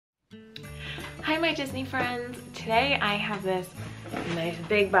my Disney friends. Today I have this nice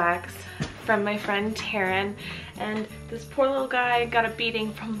big box from my friend Terryn, and this poor little guy got a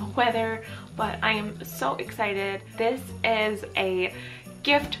beating from the weather, but I am so excited. This is a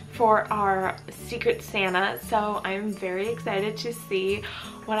gift for our Secret Santa, so I'm very excited to see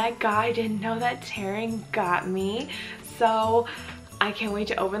what I got. I didn't know that Terryn got me, so I can't wait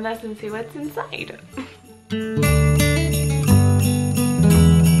to open this and see what's inside.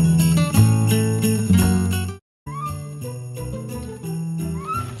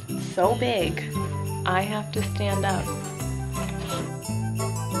 So big, I have to stand up.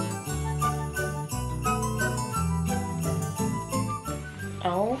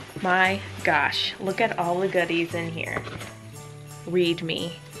 Oh my gosh, look at all the goodies in here. Read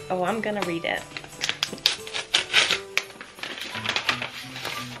me. Oh, I'm gonna read it.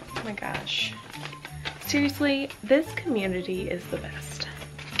 Oh my gosh. Seriously, this community is the best.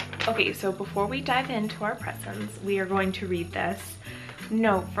 Okay, so before we dive into our presents, we are going to read this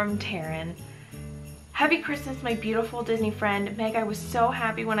note from Terryn. Happy Christmas, my beautiful Disney friend. Meg, I was so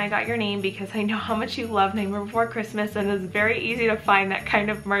happy when I got your name because I know how much you love Nightmare Before Christmas, and it's very easy to find that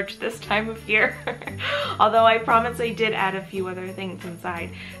kind of merch this time of year. Although I promise I did add a few other things inside.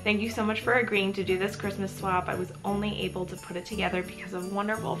 Thank you so much for agreeing to do this Christmas swap. I was only able to put it together because of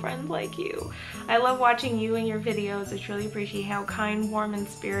wonderful friends like you. I love watching you and your videos. I truly appreciate how kind, warm, and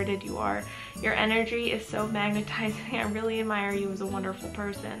spirited you are. Your energy is so magnetizing. I really admire you as a wonderful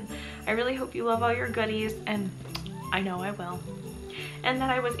person. I really hope you love all your goodies, and I know I will. And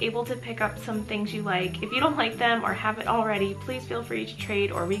that I was able to pick up some things you like. If you don't like them or have it already, please feel free to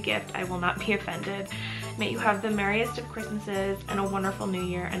trade or re-gift. I will not be offended. May you have the merriest of Christmases and a wonderful new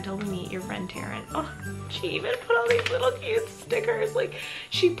year until we meet your friend Terryn. Oh, she even put all these little cute stickers. Like,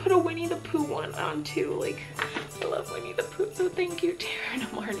 she put a Winnie the Pooh one on too. Like, I love Winnie the Pooh, so thank you, Terryn.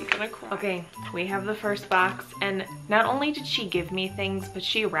 I'm already gonna cry. Okay, we have the first box, and not only did she give me things, but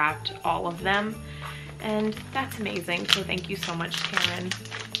she wrapped all of them. And that's amazing, so thank you so much, Terryn.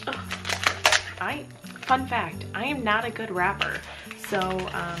 Fun fact, I am not a good wrapper, so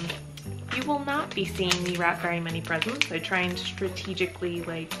you will not be seeing me wrap very many presents. I try and strategically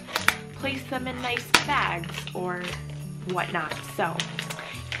like place them in nice bags or whatnot. So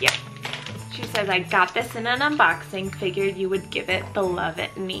yeah, she says, I got this in an unboxing, figured you would give it the love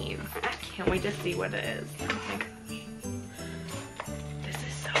it needs. I can't wait to see what it is. Oh my gosh. This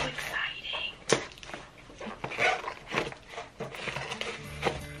is so exciting.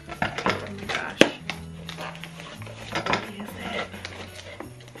 Oh my gosh. What is it?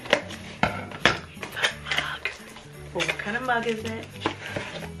 What kind of mug is it?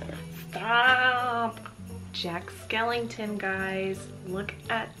 Stop! Jack Skellington, guys. Look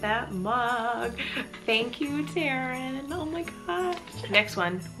at that mug. Thank you, Terryn. Oh my gosh. Next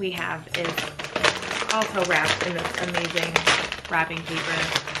one we have is also wrapped in this amazing wrapping paper.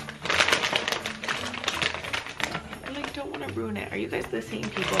 I like don't want to ruin it. Are you guys the same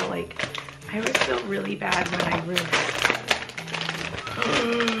people? Like, I always feel really bad when I ruin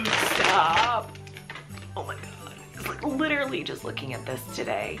it. Stop. Oh my god. Like literally just looking at this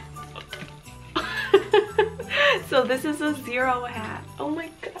today. So this is a Zero hat. Oh my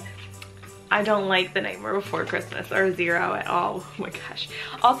gosh. I don't like the Nightmare Before Christmas or Zero at all. Oh my gosh.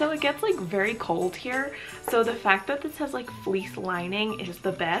 Also, it gets like very cold here, so the fact that this has like fleece lining is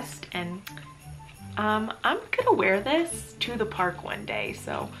the best. And I'm gonna wear this to the park one day,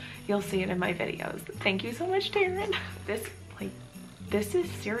 so you'll see it in my videos. Thank you so much, Terryn. This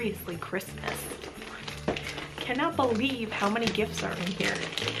is seriously Christmas. Cannot believe how many gifts are in here.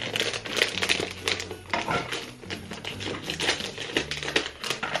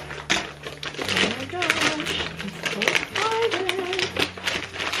 Oh my gosh, I'm so excited.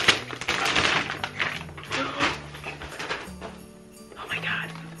 Oh my god.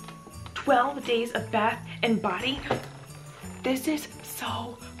 12 days of bath and body. This is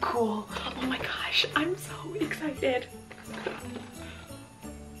so cool. Oh my gosh, I'm so excited.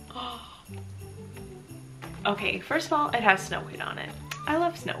 Okay, first of all, it has Snow White on it. I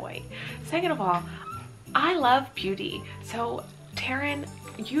love Snow White. Second of all, I love beauty. So Terryn,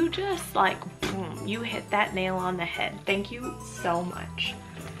 you just like, boom, you hit that nail on the head. Thank you so much.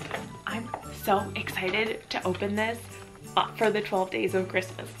 I'm so excited to open this for the 12 days of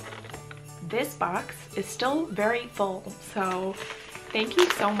Christmas. This box is still very full, so thank you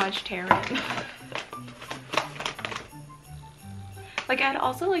so much, Terryn. Like, I'd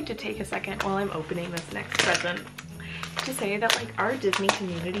also like to take a second while I'm opening this next present to say that like our Disney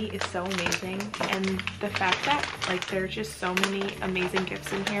community is so amazing, and the fact that like there are just so many amazing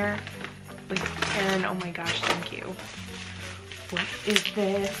gifts in here. Like, Terryn, oh my gosh, thank you. What is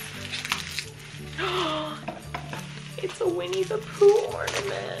this? It's a Winnie the Pooh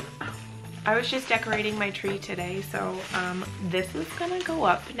ornament. I was just decorating my tree today, so this is gonna go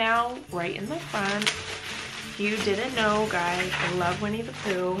up now right in the front. If you didn't know, guys, I love Winnie the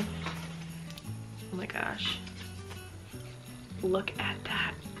Pooh. Oh my gosh. Look at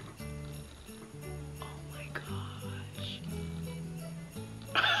that. Oh my gosh.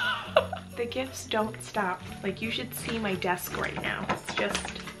 The gifts don't stop. Like, you should see my desk right now. It's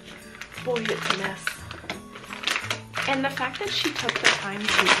just, boy, it's a mess. And the fact that she took the time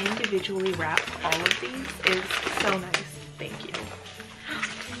to individually wrap all of these is so nice. Thank you.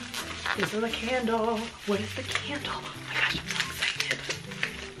 This is a candle. What is the candle? Oh my gosh, I'm so excited.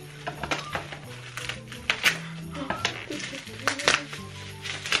 Oh, this is good.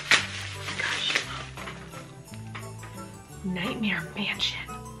 Oh my gosh. Nightmare Mansion.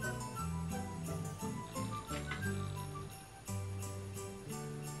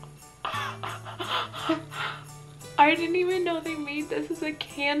 I didn't even know they made this as a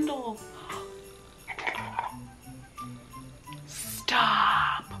candle.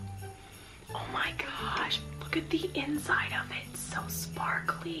 Stop. Oh my gosh. Look at the inside of it. It's so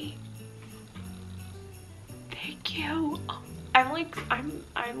sparkly. Thank you. Oh, I'm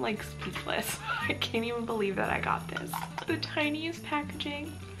like speechless. I can't even believe that I got this. The tiniest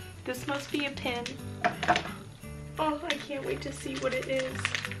packaging. This must be a pin. Oh, I can't wait to see what it is.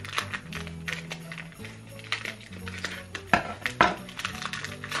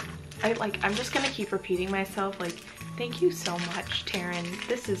 I'm just gonna keep repeating myself, like, thank you so much, Terryn.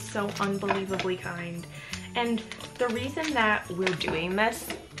 This is so unbelievably kind. And the reason that we're doing this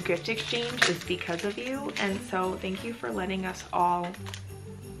gift exchange is because of you. And so thank you for letting us all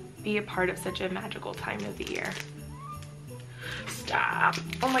be a part of such a magical time of the year. Stop.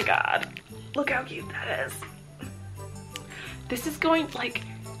 Oh my God. Look how cute that is. This is going, like,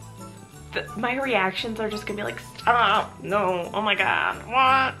 my reactions are just gonna be like, stop, no, oh my God,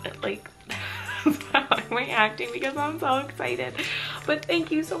 what? Like, that's how I'm reacting because I'm so excited. But thank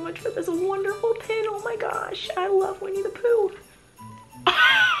you so much for this wonderful pin. Oh my gosh, I love Winnie the Pooh.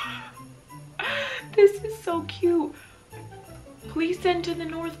 This is so cute. Please send to the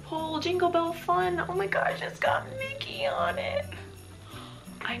North Pole, Jingle Bell Fun. Oh my gosh, it's got Mickey on it.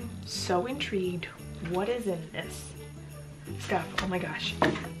 I'm so intrigued. What is in this stuff? Oh my gosh.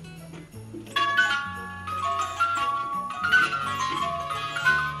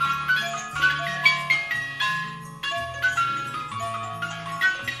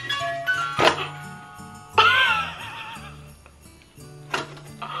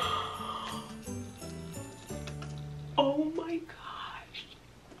 Oh my gosh.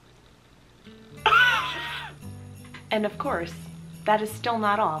 And of course, that is still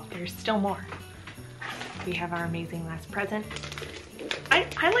not all. There's still more. We have our amazing last present.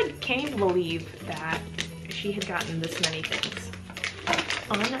 I like can't even believe that she had gotten this many things.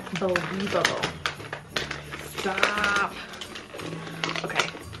 Unbelievable. Stop. Okay.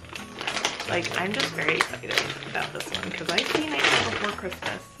 Like, I'm just very excited about this one because I've seen it before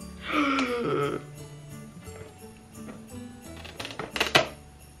Christmas.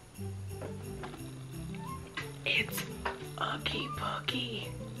 It's Oogie Boogie.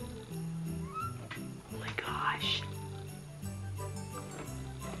 Oh my gosh.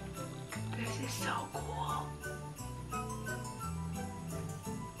 This is so cool.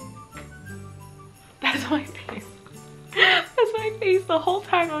 That's my face. That's my face the whole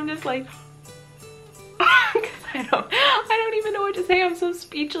time. I'm just like, I don't even know what to say. I'm so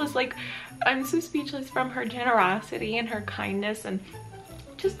speechless. Like, I'm so speechless from her generosity and her kindness and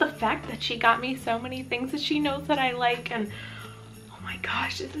just the fact that she got me so many things that she knows that I like. And oh my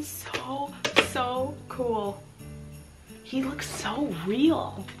gosh, this is so cool. He looks so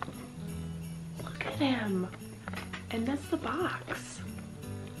real. Look at him. And that's the box.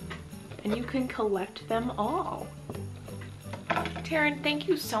 And you can collect them all. Terryn, thank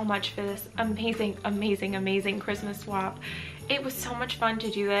you so much for this amazing Christmas swap. It was so much fun to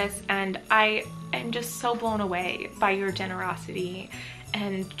do this, and I am just so blown away by your generosity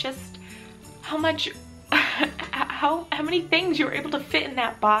and just how much, how many things you were able to fit in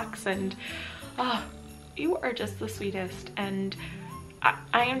that box. And you are just the sweetest. And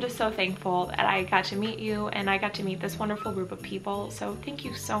I am just so thankful that I got to meet you and I got to meet this wonderful group of people. So thank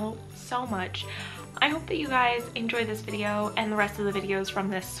you so much. I hope that you guys enjoyed this video and the rest of the videos from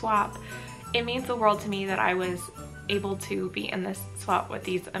this swap. It means the world to me that I was able to be in this swap with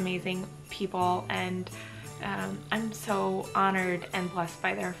these amazing people, and I'm so honored and blessed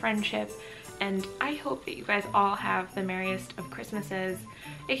by their friendship. And I hope that you guys all have the merriest of Christmases.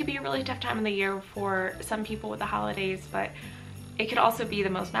 It can be a really tough time of the year for some people with the holidays, but it could also be the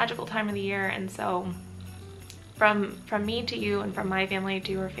most magical time of the year. And so from me to you and from my family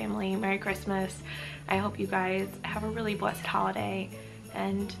to your family, Merry Christmas. I hope you guys have a really blessed holiday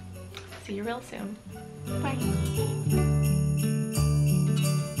and see you real soon. Bye.